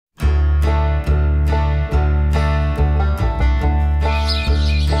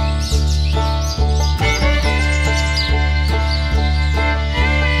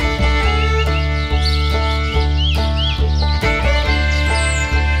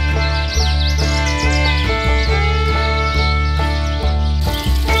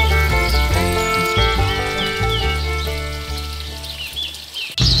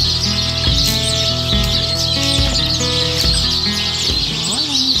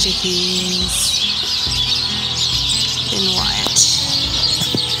pretty hairs. Then Wyatt.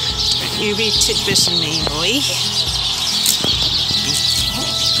 Don't you be tidbitting me, boy.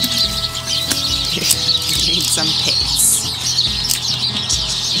 You need some pets.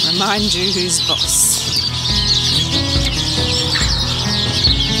 Remind you who's boss.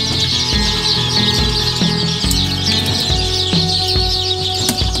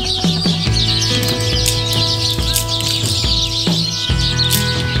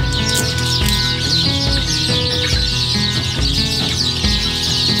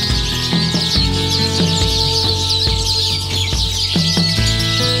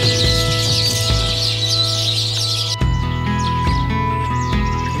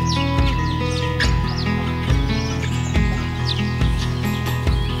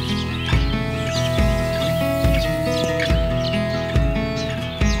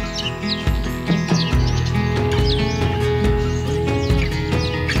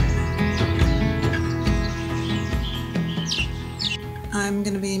 I'm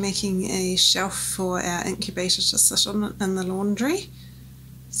going to be making a shelf for our incubator to sit on in the laundry.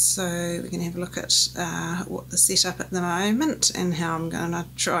 So we're going to have a look at what the setup at the moment and how I'm going to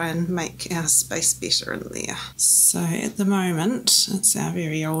try and make our space better in there. So at the moment it's our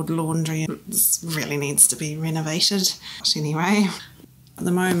very old laundry and this really needs to be renovated. But anyway, at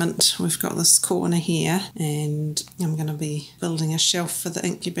the moment we've got this corner here and I'm going to be building a shelf for the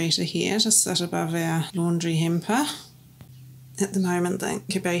incubator here to sit above our laundry hamper. At the moment the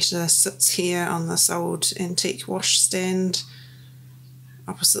incubator sits here on this old antique wash stand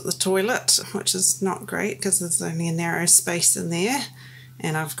opposite the toilet, which is not great because there's only a narrow space in there,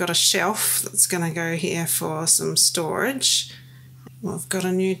 and I've got a shelf that's going to go here for some storage. I've got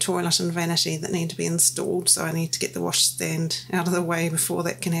a new toilet and vanity that need to be installed, so I need to get the wash stand out of the way before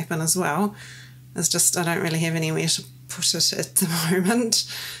that can happen as well. It's just I don't really have anywhere to put it at the moment.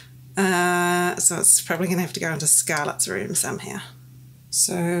 So it's probably going to have to go into Scarlett's room somehow.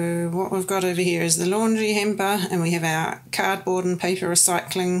 So what we've got over here is the laundry hamper, and we have our cardboard and paper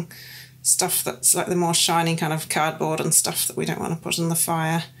recycling stuff that's like the more shiny kind of cardboard and stuff that we don't want to put in the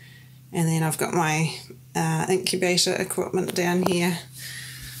fire. And then I've got my incubator equipment down here.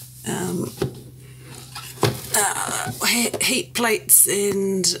 Heat plates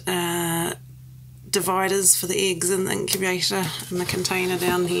and dividers for the eggs in the incubator and the container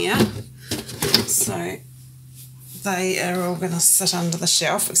down here. So they are all going to sit under the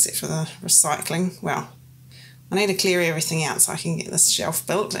shelf except for the recycling. Well, I need to clear everything out so I can get this shelf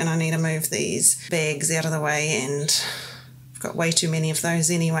built, and I need to move these bags out of the way, and I've got way too many of those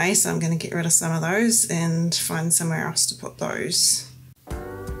anyway, so I'm going to get rid of some of those and find somewhere else to put those.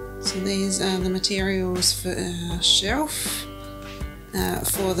 So these are the materials for our shelf.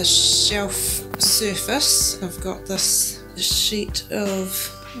 For the shelf surface, I've got this sheet of,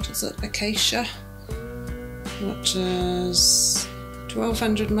 what is it, acacia, which is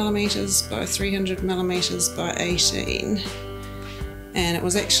 1200mm by 300mm by 18. And it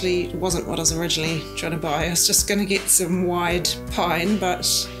wasn't what I was originally trying to buy. I was just going to get some wide pine, but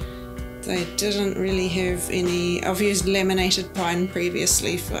they didn't really have any. I've used laminated pine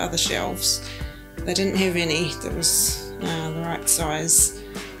previously for other shelves. They didn't have any that was the right size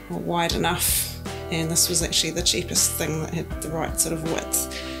or wide enough, and this was actually the cheapest thing that had the right sort of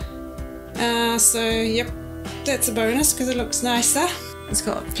width. So yep, that's a bonus because it looks nicer. It's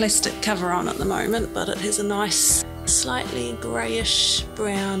got a plastic cover on at the moment, but it has a nice slightly greyish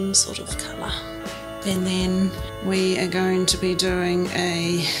brown sort of colour. And then we are going to be doing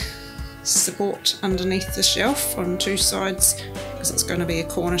a support underneath the shelf on two sides because it's going to be a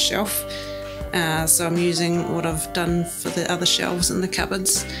corner shelf. So I'm using what I've done for the other shelves in the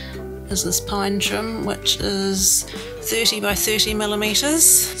cupboards. Is this pine trim, which is 30 by 30mm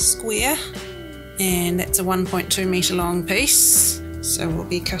square, and that's a 1.2 metre long piece. So we'll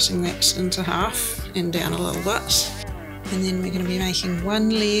be cutting that into half and down a little bit. And then we're going to be making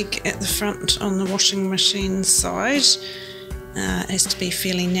one leg at the front on the washing machine side. It has to be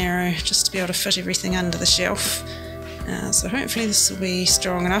fairly narrow just to be able to fit everything under the shelf. So hopefully this will be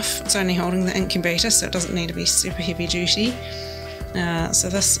strong enough. It's only holding the incubator, so it doesn't need to be super heavy duty. So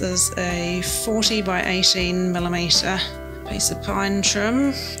this is a 40 by 18mm piece of pine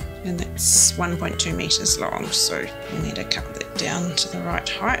trim, and that's 1.2 metres long, so we need to cut that down to the right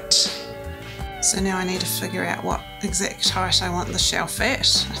height. So now I need to figure out what exact height I want the shelf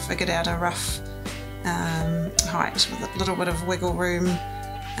at. I figured out a rough height with a little bit of wiggle room.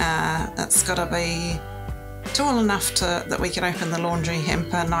 It's got to be tall enough that we can open the laundry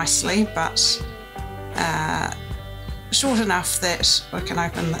hamper nicely, but short enough that we can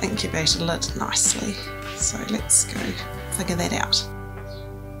open the incubator lid nicely. So let's go figure that out.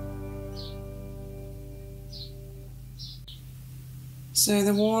 So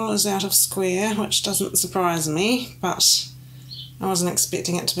the wall is out of square, which doesn't surprise me, but I wasn't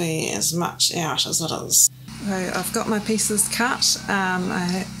expecting it to be as much out as it is. So I've got my pieces cut.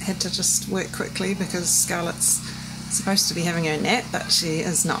 I had to just work quickly because Scarlett's supposed to be having her nap, but she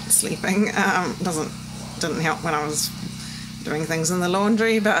is not sleeping. Didn't help when I was doing things in the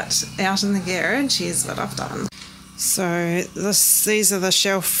laundry, but out in the garage, here's what I've done. So these are the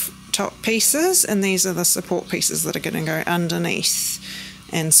shelf top pieces, and these are the support pieces that are going to go underneath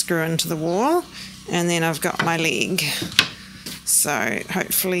and screw into the wall, and then I've got my leg. So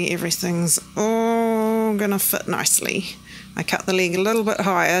hopefully everything's all going to fit nicely. I cut the leg a little bit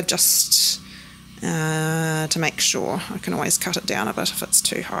higher just to make sure. I can always cut it down a bit if it's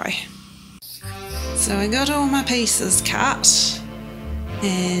too high. So I got all my pieces cut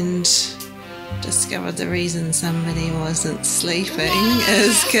and discovered the reason somebody wasn't sleeping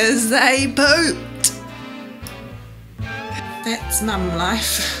is because they pooped. That's mum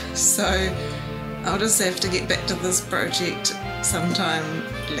life, so I'll just have to get back to this project sometime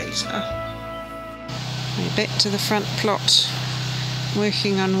later. We're back to the front plot,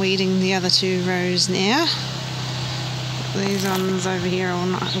 working on weeding the other 2 rows now. These ones over here are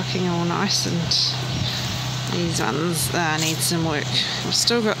looking all nice, and these ones need some work. I've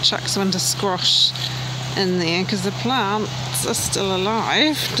still got chucks of winter squash in there because the plants are still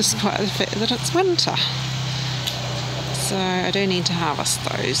alive despite the fact that it's winter. So I do need to harvest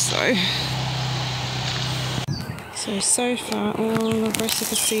those though. So far all the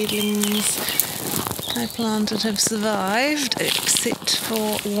brassica seedlings I planted have survived except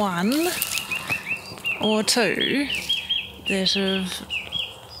for 1 or 2 that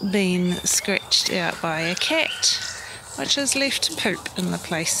have been scratched out by a cat, which has left poop in the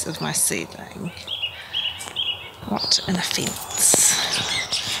place of my seedling. What an offence.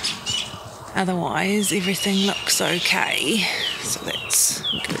 Otherwise everything looks okay, so that's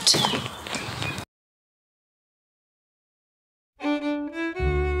good.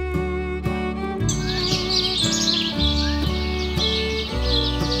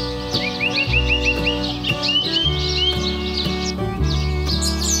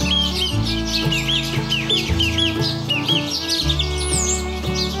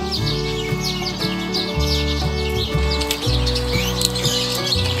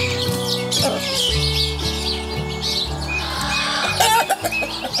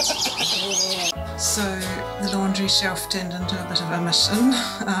 So the laundry shelf turned into a bit of a mission.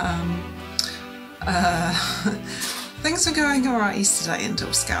 Things were going alright yesterday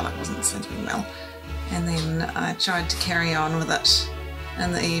until Scarlett wasn't sleeping well, and then I tried to carry on with it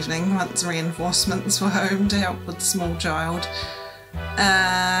in the evening once reinforcements were home to help with the small child,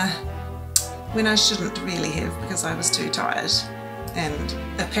 when I shouldn't really have because I was too tired, and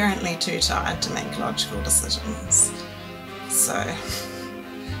apparently too tired to make logical decisions. So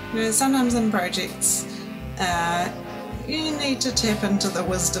sometimes in projects you need to tap into the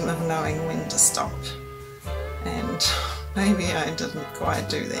wisdom of knowing when to stop, and maybe I didn't quite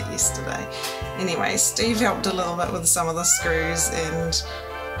do that yesterday. Anyway, Steve helped a little bit with some of the screws, and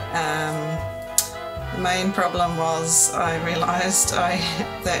the main problem was I realised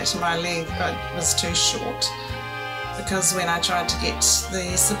that my leg was too short, because when I tried to get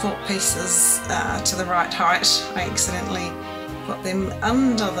the support pieces to the right height, I accidentally put them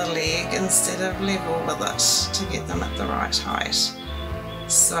under the leg instead of level with it to get them at the right height.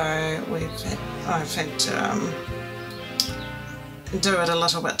 So I've had to do it a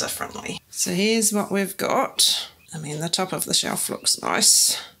little bit differently. So here's what we've got. I mean, the top of the shelf looks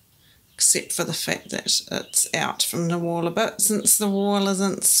nice, except for the fact that it's out from the wall a bit since the wall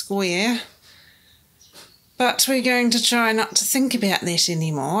isn't square. But we're going to try not to think about that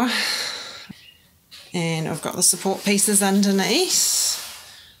anymore. And I've got the support pieces underneath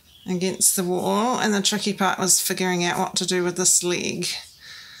against the wall, and the tricky part was figuring out what to do with this leg.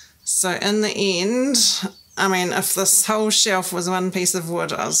 So in the end, I mean, if this whole shelf was 1 piece of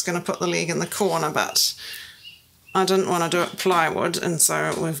wood, I was going to put the leg in the corner, but I didn't want to do it plywood, and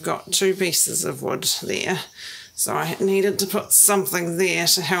so we've got 2 pieces of wood there. So I needed to put something there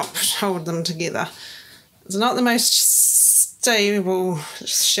to help hold them together. It's not the most stable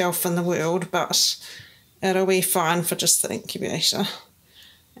shelf in the world, but it'll be fine for just the incubator.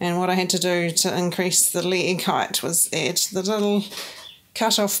 And what I had to do to increase the leg height was add the little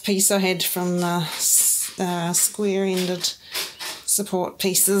cut-off piece I had from the square-ended support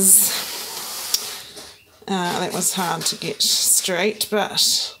pieces. That was hard to get straight,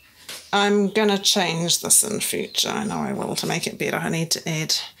 but I'm going to change this in future. I know I will, to make it better. I need to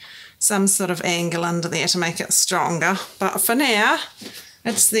add some sort of angle under there to make it stronger, but for now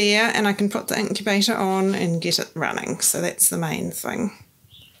it's there and I can put the incubator on and get it running. So that's the main thing.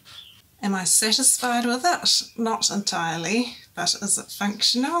 Am I satisfied with it? Not entirely, but is it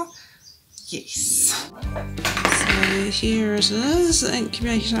functional? Yes. So here it is, the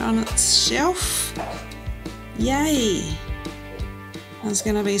incubator on its shelf. Yay! It's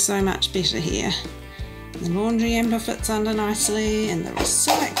going to be so much better here. The laundry hamper fits under nicely, and the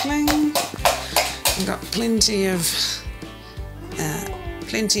recycling. I've got plenty of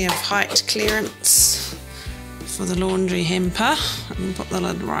height clearance for the laundry hamper. I can put the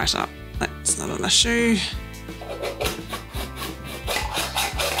lid right up. That's not an issue.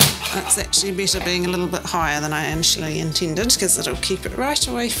 That's actually better being a little bit higher than I initially intended, because it'll keep it right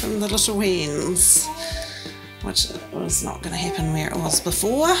away from the little hens, which was not going to happen where it was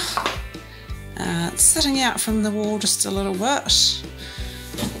before. It's sitting out from the wall just a little bit.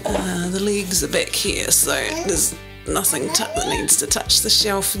 The legs are back here, so there's nothing that needs to touch the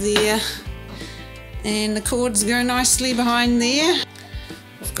shelf there. And the cords go nicely behind there.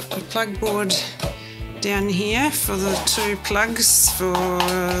 I've got the plug board down here for the 2 plugs for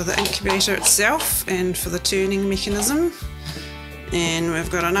the incubator itself and for the turning mechanism. And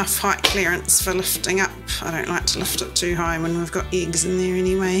we've got enough height clearance for lifting up. I don't like to lift it too high when we've got eggs in there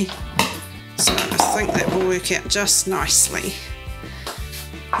anyway. So I think that will work out just nicely.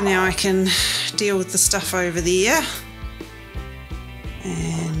 Now I can deal with the stuff over there.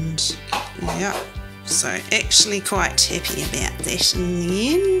 And yeah, so actually quite happy about that in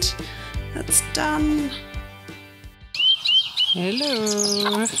the end. It's done.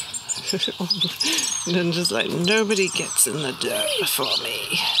 Hello. Ninja's like, nobody gets in the dirt before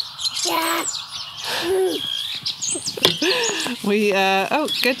me. Oh,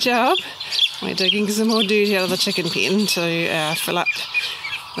 good job. We're digging some more dirt out of the chicken pen to fill up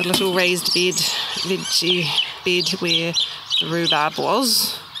the little raised veggie bed where the rhubarb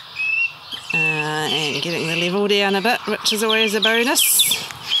was. And getting the level down a bit, which is always a bonus.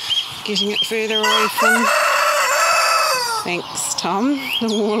 Getting it further away from... Thanks, Tom. The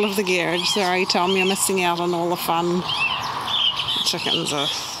wall of the garage. Sorry, Tom, you're missing out on all the fun. The chickens are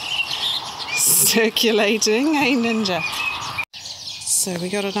circulating, eh, Ninja? So we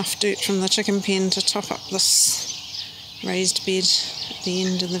got enough dirt from the chicken pen to top up this raised bed at the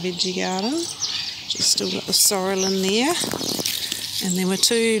end of the veggie garden. Just still got the sorrel in there. And there were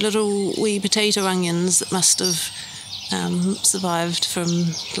 2 little wee potato onions that must have survived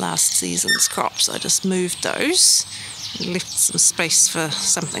from last season's crops. I just moved those and left some space for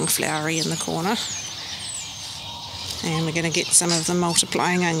something flowery in the corner. And we're going to get some of the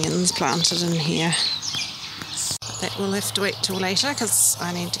multiplying onions planted in here. That will have to wait till later because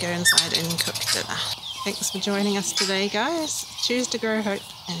I need to go inside and cook dinner. Thanks for joining us today, guys. Choose to grow hope,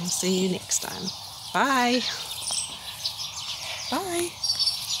 and see you next time. Bye. Bye.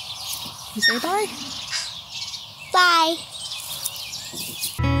 You say bye? Bye.